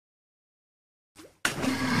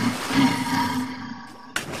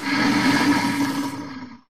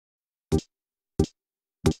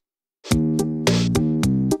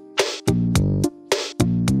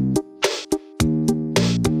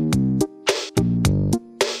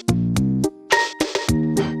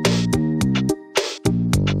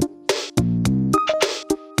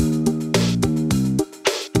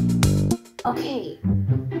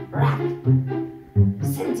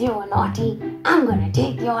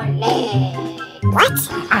your legs.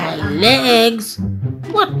 What? My legs?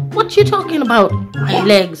 What you talking about? My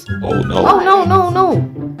legs? Oh no. Oh no.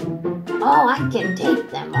 Oh, I can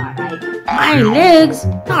take them, alright. My legs?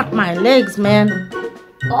 Not my legs, man.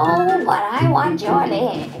 Oh, but I want your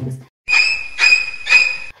legs.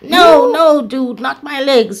 No, dude, not my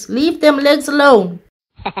legs. Leave them legs alone.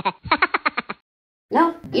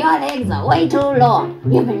 No, your legs are way too long.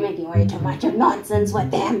 You've been making way too much of nonsense with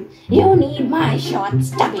them. You need my short,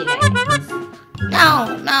 stubby legs.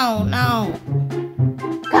 No.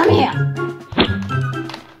 Come here.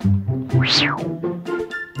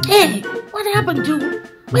 Hey, what happened, dude?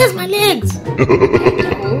 Where's my legs?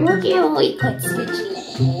 Told you we could switch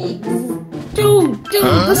legs. Dude,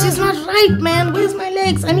 this is not right, man. Where's my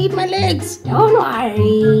legs? I need my legs. Don't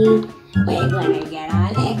worry. We're gonna get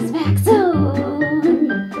our legs back soon.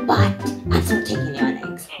 But I'm still taking your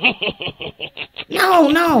legs.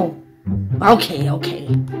 No. Okay.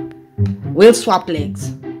 We'll swap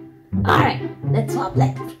legs. Alright, let's swap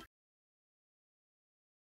legs.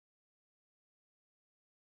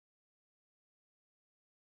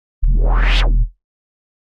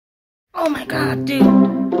 Oh my god, dude.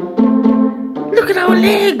 Look at our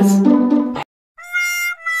legs.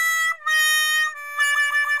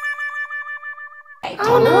 I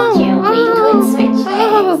told you we could switch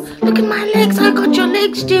legs. Look at my legs. I got your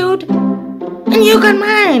legs, dude. And you got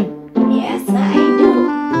mine. Yes, I do.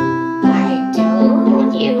 I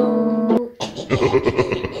told you.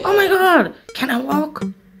 Oh my god. Can I walk?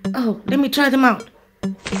 Oh, let me try them out.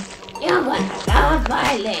 You're gonna love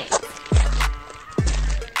my legs.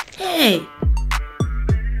 Hey,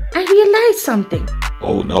 I realized something.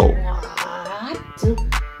 Oh no. What?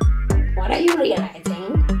 What are you realizing?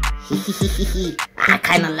 I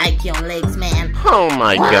kinda like your legs, man. Oh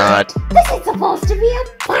my god. This is supposed to be a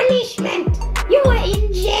punishment. You are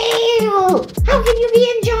in jail. How can you be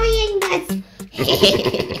enjoying this?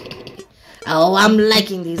 Oh, I'm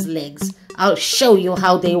liking these legs. I'll show you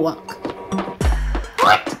how they walk.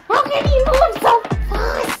 What? How can you move so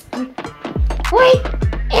fast? Wait.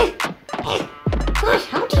 Gosh,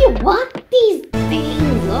 how do you walk these things?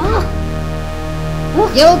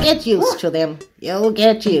 You'll get used to them. You'll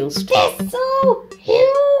get used. They're so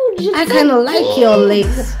huge. I kinda like your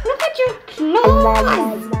legs. Look at your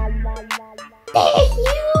claws. They're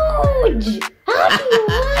huge. How do you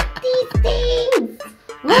walk these things?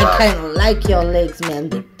 I kinda like your legs, man.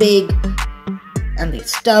 They're big and they're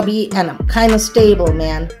stubby and I'm kinda stable,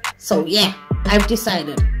 man. So yeah, I've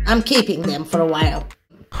decided I'm keeping them for a while.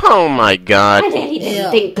 Oh my god. I bet he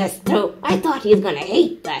didn't think this through. I thought he was gonna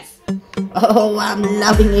hate this. Oh, I'm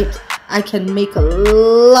loving it. I can make a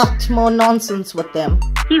lot more nonsense with them.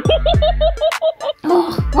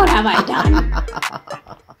 Oh, what have I done?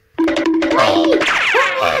 Wait!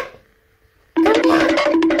 Come back!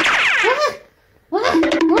 What?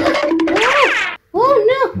 Oh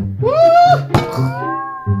no!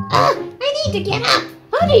 I need to get up!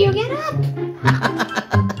 How do you get up?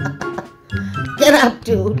 Get up,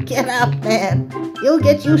 dude. Get up, man. You'll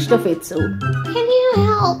get used to it soon. Can you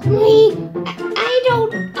help me? I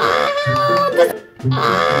don't... this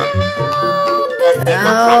is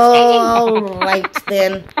All right,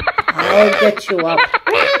 then. I'll get you up.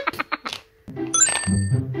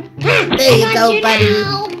 There you go, buddy.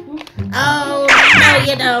 Oh, no,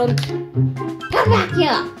 you don't. Come back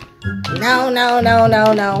here. No.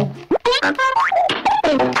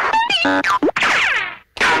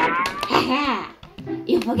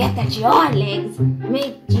 You forget that your legs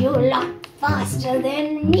make you a lot faster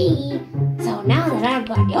than me. So now that I've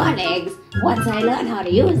got your legs, once I learn how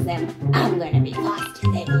to use them, I'm gonna be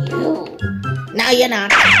faster than you. No, you're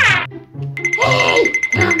not. Hey,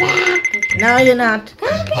 come back. No, you're not.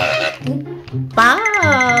 Come back.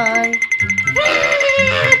 Bye.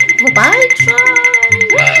 Bye, Troy.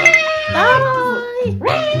 Bye.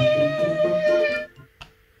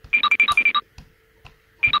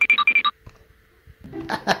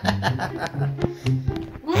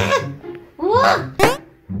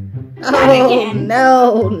 Oh,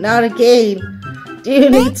 no, not again. Do you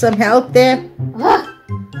need some help there?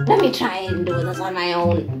 Let me try and do this on my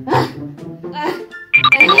own.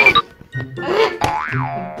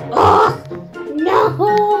 Oh, no!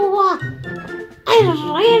 I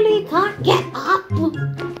really can't get up.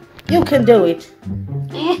 You can do it.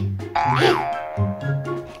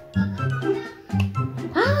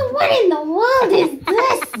 What in the world is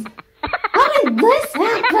this? How did this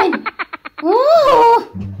happen? Oh!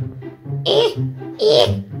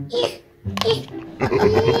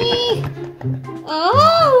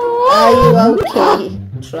 Are you okay?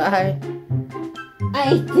 Try.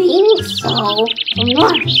 I think so. I'm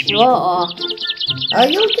not sure.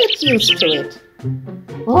 You'll get used to it.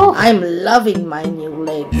 Oh, I'm loving my new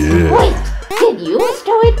legs. wait, get used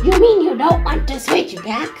to it? You mean you don't want to switch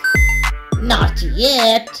back? Not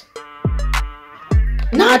yet.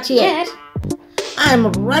 Not yet.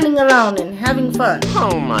 I'm running around and having fun.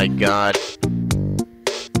 Oh my god.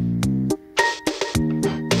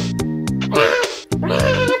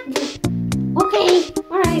 Okay,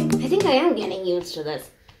 alright, I think I am getting used to this.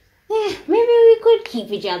 Maybe we could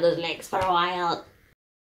keep each other's legs for a while.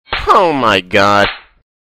 Oh my god.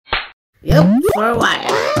 Yep, for a while.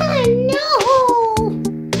 Ah, no!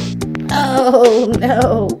 Oh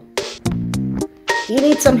no. Do you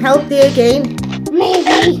need some help there again?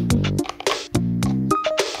 Maybe.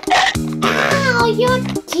 Ow, your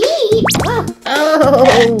teeth!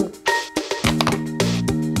 Oh.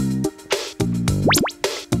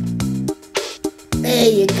 There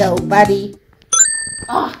you go, buddy.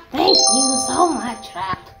 Oh, thank you so much,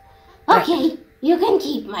 Rap. Okay, you can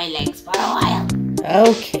keep my legs for a while.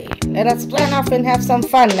 Okay, let us plan off and have some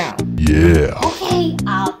fun now. Yeah. Okay,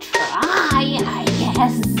 I'll try, I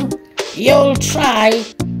guess. You'll try,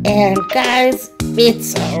 and guys,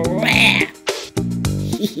 it's a wrap.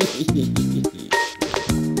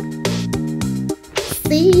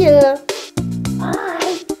 See ya.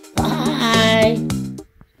 Bye. Bye.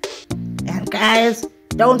 And guys,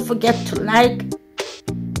 don't forget to like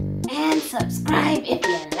And subscribe if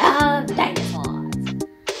you